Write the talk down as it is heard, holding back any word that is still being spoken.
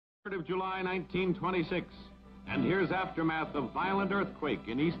3rd of July, 1926, and here's aftermath of violent earthquake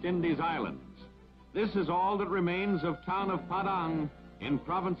in East Indies Islands. This is all that remains of town of Padang in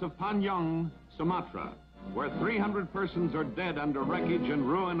province of Panjang, Sumatra, where 300 persons are dead under wreckage and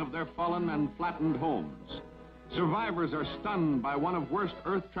ruin of their fallen and flattened homes. Survivors are stunned by one of worst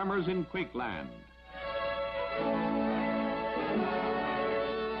earth tremors in Quakeland.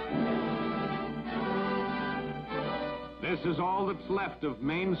 This is all that's left of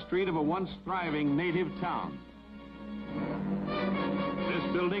Main Street of a once thriving native town.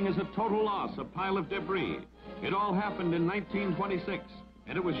 This building is a total loss, a pile of debris. It all happened in 1926,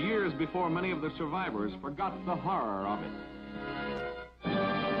 and it was years before many of the survivors forgot the horror of it.